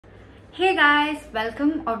Hey guys,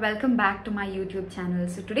 welcome back to my YouTube channel.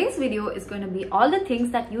 So today's video is going to be all the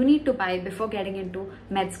things that you need to buy before getting into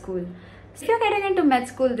med school. So if you're getting into med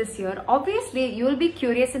school this year, obviously you will be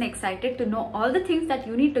curious and excited to know all the things that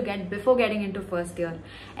you need to get before getting into first year.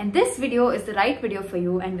 And this video is the right video for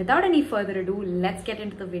you, and without any further ado, let's get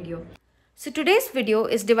into the video. So today's video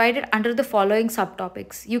is divided under the following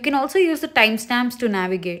subtopics. You can also use the timestamps to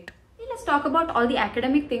navigate. Let's talk about all the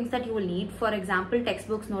academic things that you will need. For example,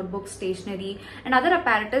 textbooks, notebooks, stationery, and other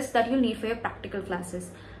apparatus that you'll need for your practical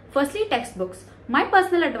classes. Firstly, textbooks. My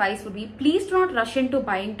personal advice would be, please do not rush into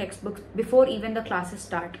buying textbooks before even the classes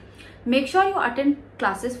start. Make sure you attend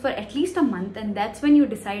classes for at least a month, and that's when you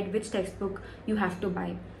decide which textbook you have to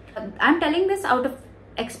buy. I'm telling this out of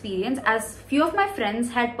experience, as few of my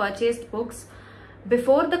friends had purchased books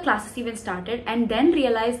before the classes even started and then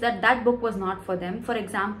realized that that book was not for them. For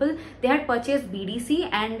example, they had purchased BDC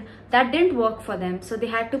and that didn't work for them, so they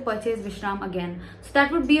had to purchase Vishram again. So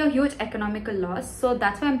that would be a huge economical loss. So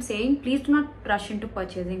that's why I'm saying, please do not rush into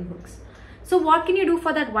purchasing books. So what can you do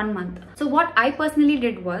for that 1 month? So what I personally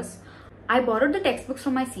did was, I borrowed the textbooks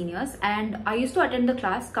from my seniors and I used to attend the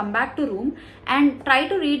class, come back to room and try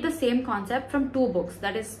to read the same concept from two books,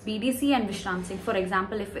 that is BDC and Vishram Singh. For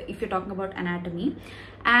example, if you're talking about anatomy.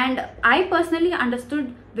 And I personally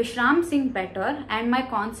understood Vishram Singh better, and my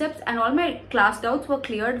concepts and all my class doubts were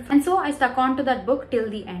cleared, and so I stuck on to that book till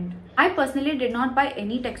the end. I personally did not buy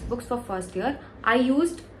any textbooks for first year. I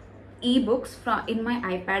used e-books in my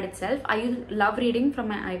iPad itself. I love reading from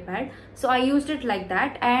my iPad, so I used it like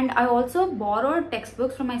that. And I also borrowed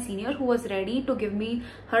textbooks from my senior who was ready to give me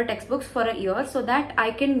her textbooks for a year so that I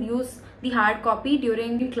can use the hard copy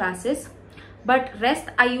during the classes, but rest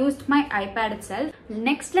I used my iPad itself.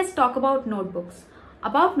 Next, let's talk about notebooks.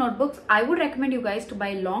 About notebooks, I would recommend you guys to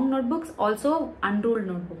buy long notebooks, also unruled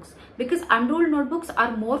notebooks, because unruled notebooks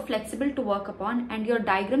are more flexible to work upon and your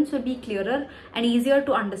diagrams will be clearer and easier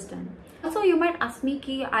to understand. Also, you might ask me,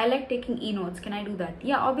 ki, I like taking e-notes, can I do that?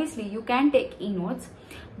 Yeah, obviously you can take e-notes,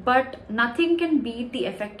 but nothing can beat the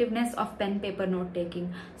effectiveness of pen paper note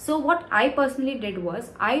taking. So what I personally did was,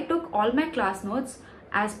 I took all my class notes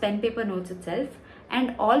as pen paper notes itself,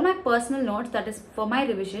 and all my personal notes, that is for my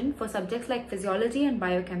revision for subjects like physiology and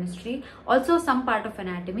biochemistry, also some part of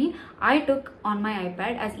anatomy, I took on my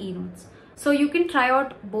iPad as e-notes. So you can try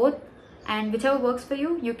out both, and whichever works for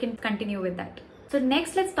you, you can continue with that. So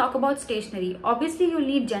next, let's talk about stationery. Obviously, you'll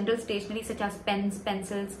need general stationery such as pens,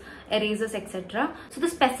 pencils, erasers, etc. So the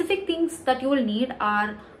specific things that you will need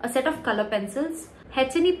are a set of color pencils,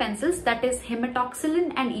 H&E pencils, that is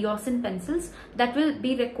hematoxylin and eosin pencils, that will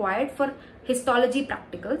be required for histology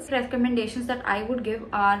practicals. Recommendations that I would give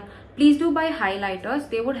are, please do buy highlighters.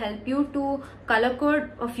 They would help you to color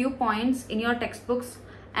code a few points in your textbooks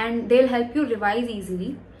and they'll help you revise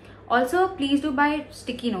easily. Also, please do buy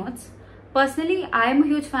sticky notes. Personally, I am a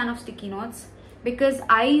huge fan of sticky notes because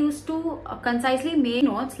I used to concisely make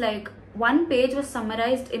notes, like one page was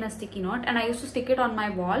summarized in a sticky note and I used to stick it on my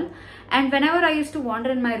wall, and whenever I used to wander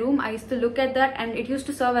in my room, I used to look at that and it used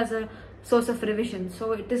to serve as a source of revision.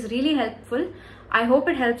 So it is really helpful. I hope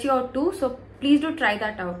it helps you out too, so please do try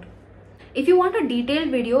that out. If you want a detailed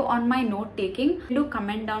video on my note taking, do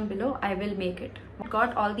comment down below, I will make it. I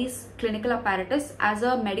got all these clinical apparatus as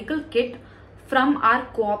a medical kit from our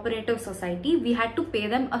cooperative society. We had to pay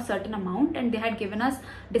them a certain amount and they had given us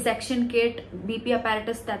dissection kit, BP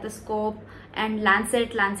apparatus, stethoscope, and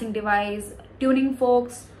lancet, lancing device, tuning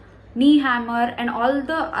forks, knee hammer, and all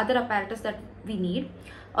the other apparatus that we need.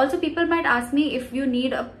 Also, people might ask me if you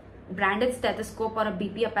need a branded stethoscope or a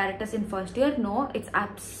BP apparatus in first year. No, it's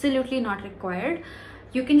absolutely not required.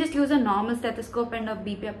 You can just use a normal stethoscope and a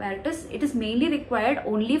BP apparatus. It is mainly required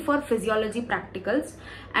only for physiology practicals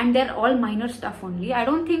and they're all minor stuff only. I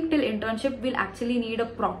don't think till internship we'll actually need a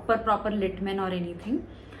proper Littman or anything.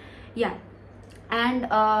 Yeah.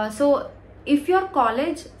 And so if your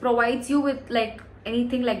college provides you with like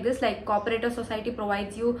anything like this, like cooperative society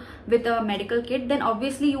provides you with a medical kit, then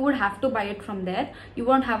obviously you would have to buy it from there. You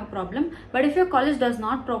won't have a problem. But if your college does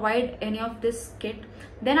not provide any of this kit,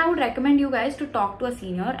 then I would recommend you guys to talk to a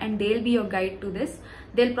senior and they'll be your guide to this.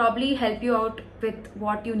 They'll probably help you out with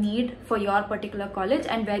what you need for your particular college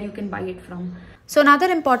and where you can buy it from. So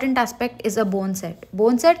another important aspect is a bone set.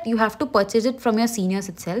 Bone set, you have to purchase it from your seniors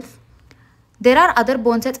itself. There are other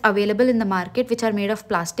bone sets available in the market which are made of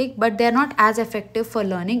plastic, but they are not as effective for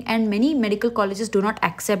learning and many medical colleges do not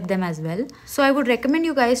accept them as well. So I would recommend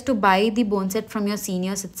you guys to buy the bone set from your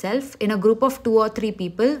seniors itself in a group of 2 or 3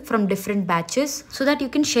 people from different batches so that you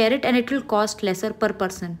can share it and it will cost lesser per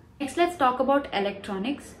person. Next, let's talk about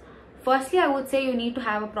electronics. Firstly, I would say you need to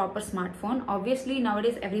have a proper smartphone. Obviously,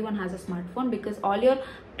 nowadays everyone has a smartphone because all your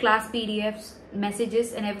class PDFs,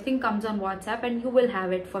 messages and everything comes on WhatsApp, and you will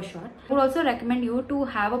have it for sure. I would also recommend you to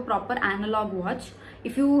have a proper analog watch.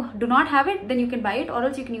 If you do not have it, then you can buy it, or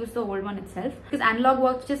else you can use the old one itself, because analog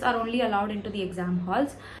watches are only allowed into the exam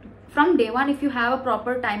halls. From day one, if you have a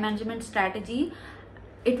proper time management strategy,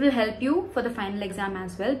 it will help you for the final exam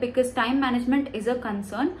as well, because time management is a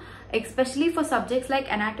concern, especially for subjects like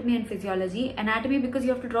anatomy and physiology. Anatomy, because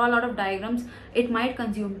you have to draw a lot of diagrams, it might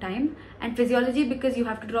consume time, and physiology, because you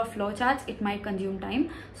have to draw flow charts, it might consume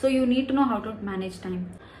time. So you need to know how to manage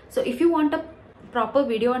time. So if you want a proper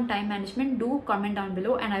video on time management, do comment down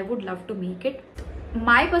below and I would love to make it.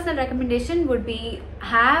 My personal recommendation would be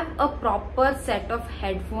have a proper set of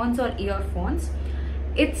headphones or earphones.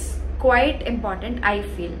 It's quite important, I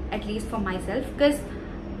feel, at least for myself, because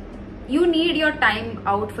you need your time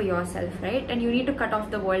out for yourself, right? And you need to cut off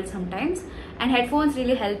the world sometimes, and headphones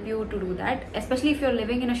really help you to do that, especially if you're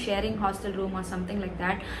living in a sharing hostel room or something like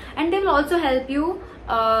that. And they will also help you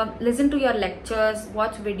listen to your lectures,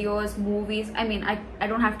 watch videos, movies. I mean, I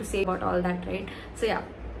don't have to say about all that, right? So yeah,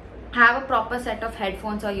 have a proper set of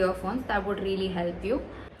headphones or earphones. That would really help you.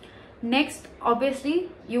 Next, obviously,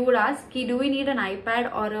 you would ask, do we need an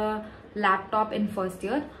iPad or a laptop in first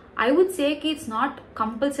year? I would say it's not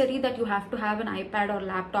compulsory that you have to have an iPad or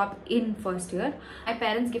laptop in first year. My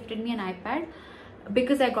parents gifted me an iPad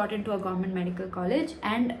because I got into a government medical college,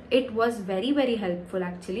 and it was very, very helpful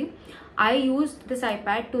actually. I used this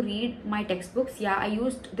iPad to read my textbooks. Yeah, I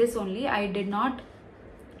used this only. I did not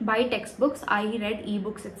buy textbooks. I read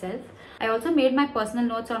ebooks itself. I also made my personal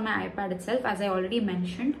notes on my iPad itself, as I already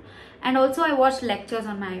mentioned, and also I watched lectures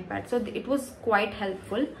on my iPad, so it was quite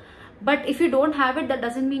helpful. But if you don't have it, that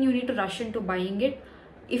doesn't mean you need to rush into buying it.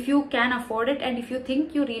 If you can afford it and if you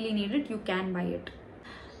think you really need it, you can buy it.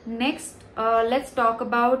 Next, let's talk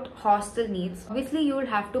about hostel needs. Obviously, you will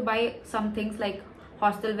have to buy some things like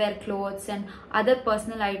hostel wear clothes and other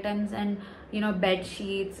personal items, and bed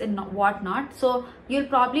sheets and whatnot. So you'll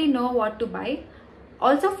probably know what to buy.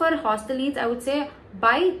 Also, for hostel needs, I would say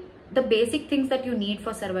buy the basic things that you need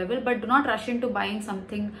for survival, but do not rush into buying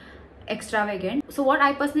something extravagant. So what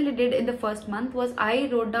I personally did in the first month was I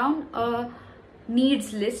wrote down a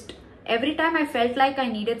needs list. Every time I felt like I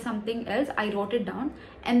needed something else, I wrote it down,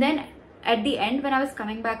 and then at the end, when I was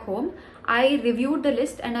coming back home, I reviewed the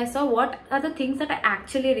list and I saw what are the things that I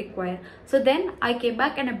actually require. So then I came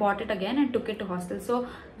back and I bought it again and took it to hostel. So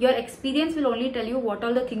your experience will only tell you what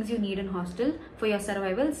all the things you need in hostel for your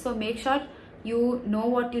survival. So make sure you know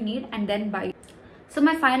what you need and then buy. So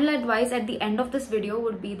my final advice at the end of this video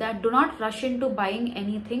would be that do not rush into buying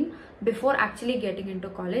anything before actually getting into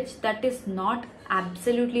college. That is not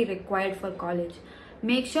absolutely required for college.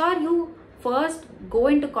 Make sure you first go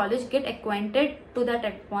into college, get acquainted to that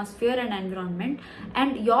atmosphere and environment,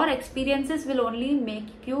 and your experiences will only make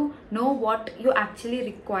you know what you actually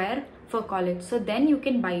require for college. So then you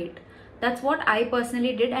can buy it. That's what I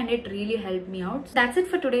personally did, and it really helped me out. So that's it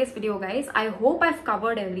for today's video, guys. I hope I've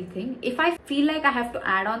covered everything. If I feel like I have to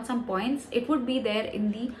add on some points, it would be there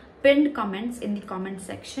in the pinned comments in the comment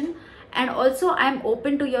section. And also, I'm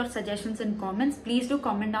open to your suggestions and comments. Please do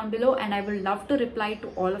comment down below and I will love to reply to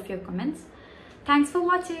all of your comments. Thanks for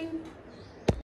watching.